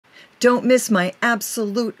Don't miss my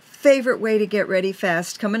absolute favorite way to get ready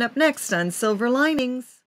fast coming up next on Silver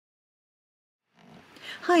Linings.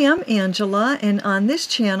 Hi, I'm Angela, and on this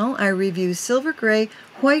channel I review silver gray,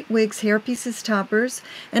 white wigs, hairpieces, toppers,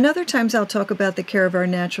 and other times I'll talk about the care of our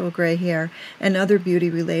natural gray hair and other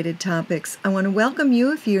beauty-related topics. I want to welcome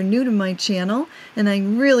you if you're new to my channel, and I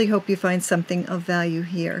really hope you find something of value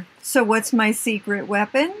here. So what's my secret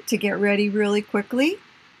weapon to get ready really quickly?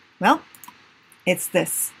 Well, it's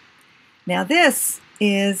this. Now this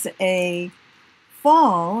is a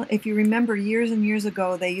fall. If you remember years and years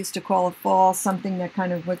ago, they used to call a fall something that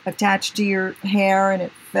kind of was attached to your hair and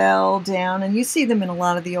it fell down. And you see them in a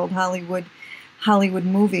lot of the old Hollywood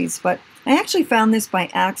movies. But I actually found this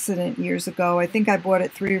by accident years ago. I think I bought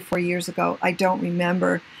it 3 or 4 years ago. I don't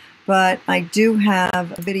remember. But I do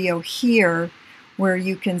have a video here where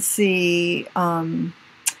you can see,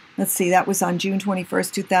 let's see, that was on June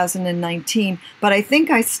 21st, 2019. But I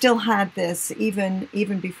think I still had this even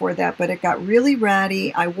before that, but it got really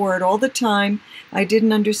ratty. I wore it all the time. I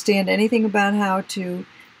didn't understand anything about how to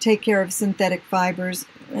take care of synthetic fibers.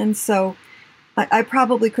 And so I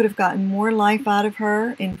probably could have gotten more life out of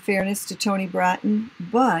her, in fairness to Toni Brattin,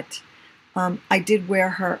 but I did wear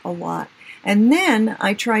her a lot. And then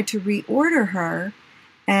I tried to reorder her,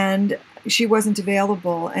 and she wasn't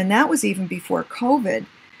available. And that was even before COVID.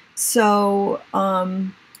 So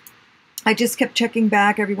I just kept checking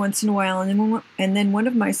back every once in a while, and then one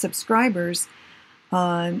of my subscribers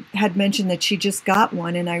had mentioned that she just got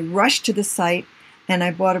one, and I rushed to the site and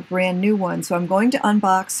I bought a brand new one. So I'm going to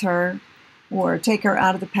unbox her or take her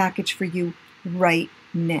out of the package for you right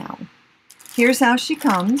now. Here's how she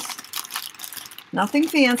comes. Nothing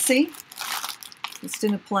fancy, just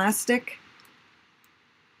in a plastic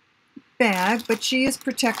bag, but she is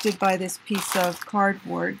protected by this piece of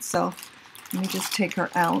cardboard. So let me just take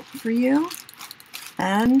her out for you.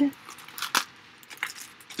 And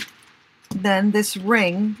then this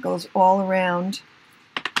ring goes all around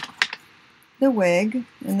the wig,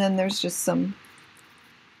 and then there's just some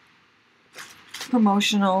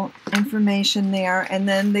promotional information there, and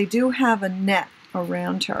then they do have a net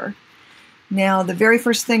around her. Now the very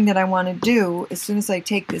first thing that I want to do as soon as I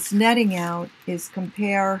take this netting out is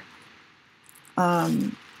compare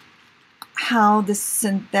how the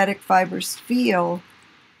synthetic fibers feel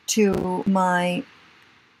to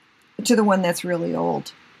the one that's really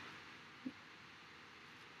old.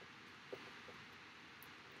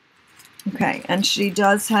 Okay, and she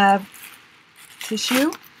does have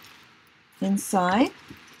tissue inside.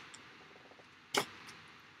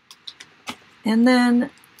 And then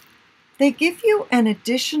they give you an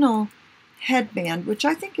additional headband, which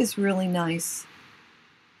I think is really nice.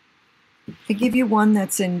 They give you one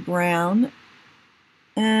that's in brown,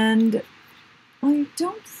 and I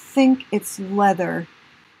don't think it's leather,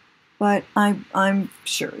 but I'm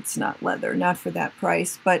sure it's not leather, not for that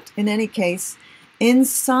price. But in any case,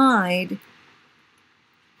 inside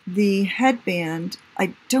the headband,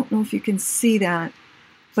 I don't know if you can see that,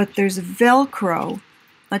 but there's Velcro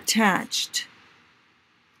attached.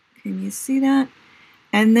 Can you see that?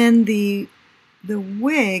 And then the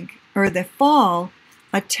wig, or the fall,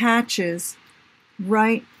 attaches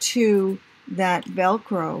right to that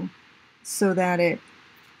Velcro so that it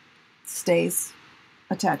stays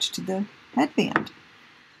attached to the headband.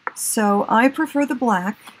 So I prefer the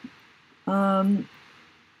black. And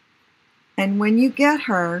when you get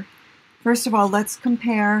her, first of all, let's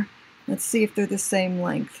compare. Let's see if they're the same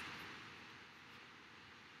length.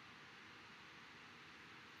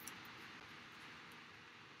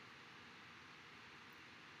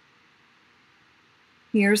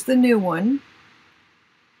 Here's the new one.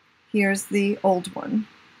 Here's the old one.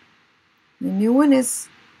 The new one is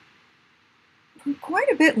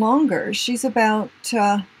quite a bit longer. She's about,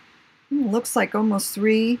 looks like almost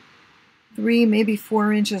 3, maybe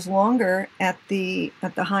 4 inches longer at the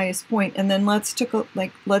highest point. And then let's take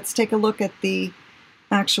a look at the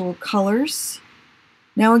actual colors.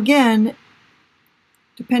 Now again,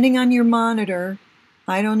 depending on your monitor,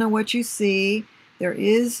 I don't know what you see. There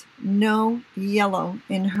is no yellow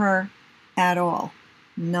in her at all.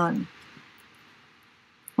 None.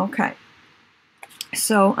 Okay.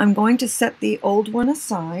 So I'm going to set the old one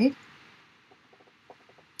aside.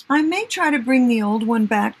 I may try to bring the old one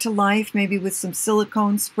back to life, maybe with some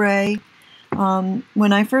silicone spray.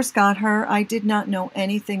 When I first got her, I did not know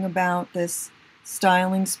anything about this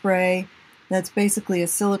styling spray. That's basically a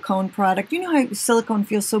silicone product. You know how silicone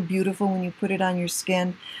feels so beautiful when you put it on your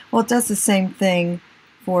skin? Well, it does the same thing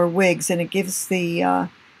for wigs, and it gives the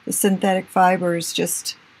synthetic fibers,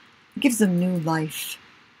 just gives them new life.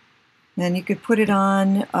 And you could put it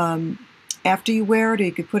on after you wear it, or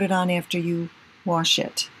you could put it on after you wash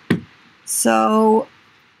it. So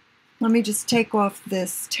let me just take off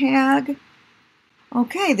this tag.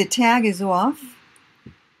 Okay, the tag is off.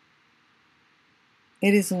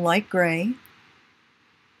 It is light gray.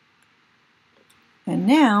 And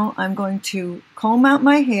now I'm going to comb out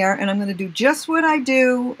my hair, and I'm going to do just what I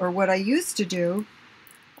do, or what I used to do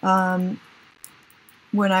when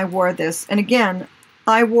I wore this. And again,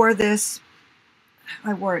 I wore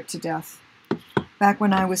it to death. Back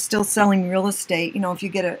when I was still selling real estate, you know, if you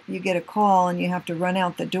get a call and you have to run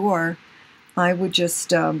out the door, I would just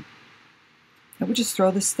throw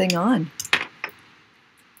this thing on.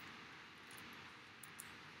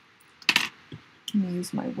 Let me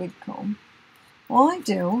use my wig comb. All I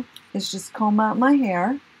do is just comb out my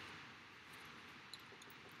hair.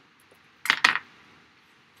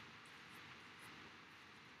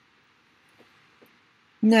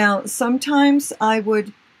 Now, sometimes I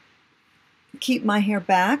would keep my hair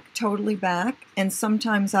back, totally back, and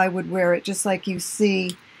sometimes I would wear it just like you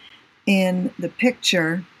see in the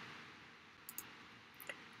picture,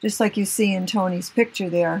 just like you see in Toni's picture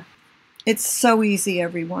there. It's so easy,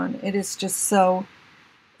 everyone. It is just so,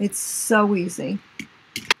 it's so easy.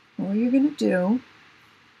 All you're going to do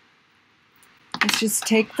is just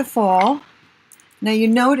take the fall. Now you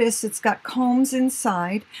notice it's got combs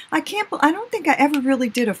inside. I don't think I ever really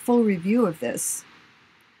did a full review of this.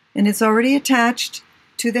 And it's already attached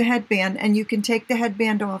to the headband, and you can take the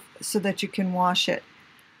headband off so that you can wash it.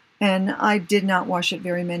 And I did not wash it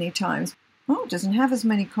very many times. Oh, it doesn't have as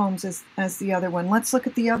many combs as the other one. Let's look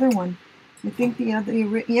at the other one. I think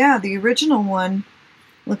the original one,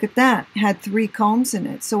 look at that, had 3 combs in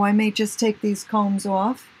it. So I may just take these combs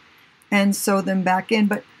off and sew them back in.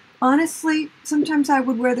 But honestly, sometimes I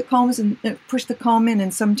would wear the combs and push the comb in,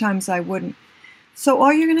 and sometimes I wouldn't. So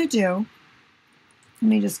all you're going to do, let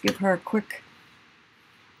me just give her a quick,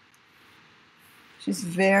 she's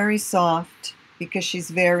very soft because she's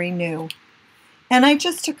very new. And I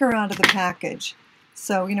just took her out of the package.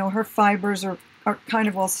 So, you know, her fibers are kind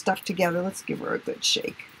of all stuck together. Let's give her a good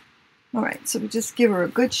shake. All right, so we just give her a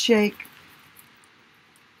good shake.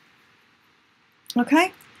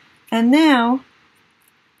 Okay, and now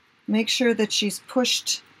make sure that she's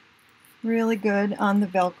pushed really good on the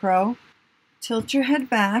Velcro. Tilt your head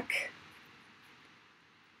back.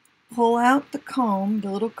 Pull out the comb, the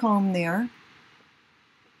little comb there.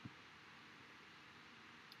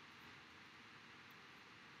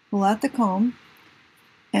 Pull out the comb,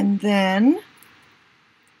 and then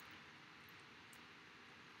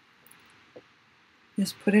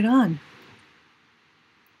just put it on.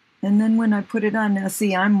 And then when I put it on, now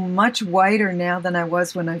see, I'm much whiter now than I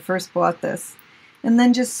was when I first bought this. And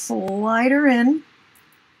then just slide her in,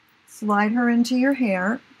 slide her into your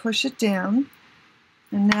hair, push it down,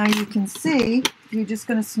 and now you can see, you're just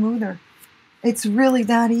going to smooth her. It's really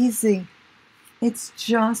that easy. It's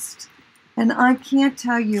just, and I can't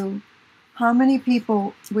tell you how many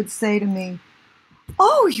people would say to me,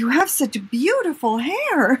 "Oh, you have such beautiful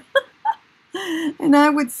hair." And I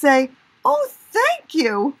would say, "Oh, thank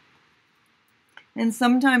you." And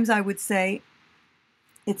sometimes I would say,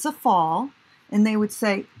 "It's a fall." And they would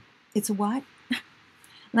say, "It's a what?"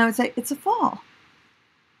 And I would say, "It's a fall.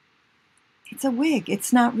 It's a wig.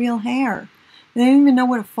 It's not real hair." They don't even know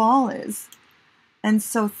what a fall is. And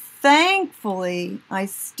so thankfully, I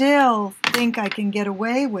still think I can get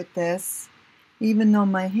away with this, even though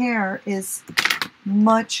my hair is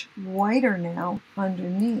much whiter now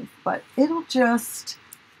underneath. But it'll just,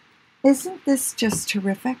 isn't this just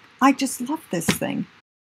terrific? I just love this thing.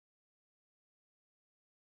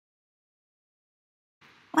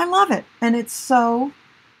 I love it. And it's so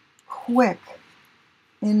quick.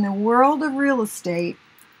 In the world of real estate,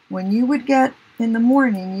 when you would get in the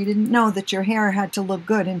morning, you didn't know that your hair had to look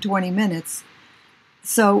good in 20 minutes.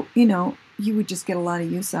 So, you know, you would just get a lot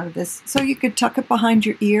of use out of this. So you could tuck it behind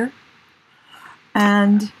your ear.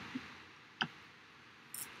 And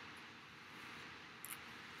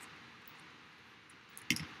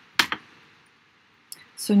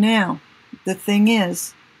so now, the thing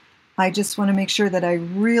is, I just want to make sure that I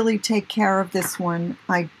really take care of this one.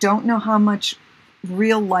 I don't know how much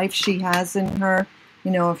real life she has in her. You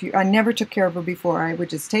know, I never took care of her before. I would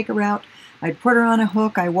just take her out. I'd put her on a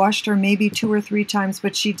hook. I washed her maybe 2 or 3 times,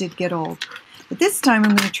 but she did get old. But this time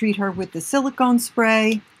I'm going to treat her with the silicone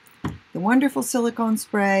spray, the wonderful silicone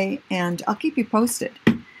spray, and I'll keep you posted.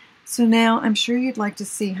 So now I'm sure you'd like to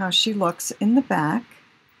see how she looks in the back.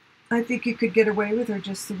 I think you could get away with her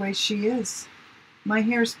just the way she is. My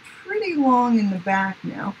hair's pretty long in the back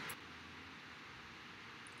now.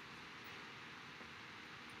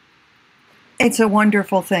 It's a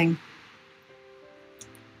wonderful thing.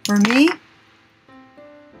 For me,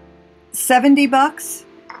 70 bucks?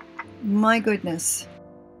 My goodness.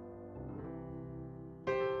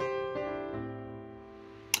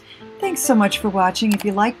 Thanks so much for watching. If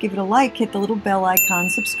you like, give it a like, hit the little bell icon,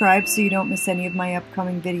 subscribe so you don't miss any of my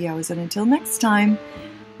upcoming videos. And until next time,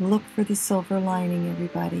 look for the silver lining,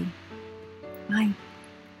 everybody. Bye.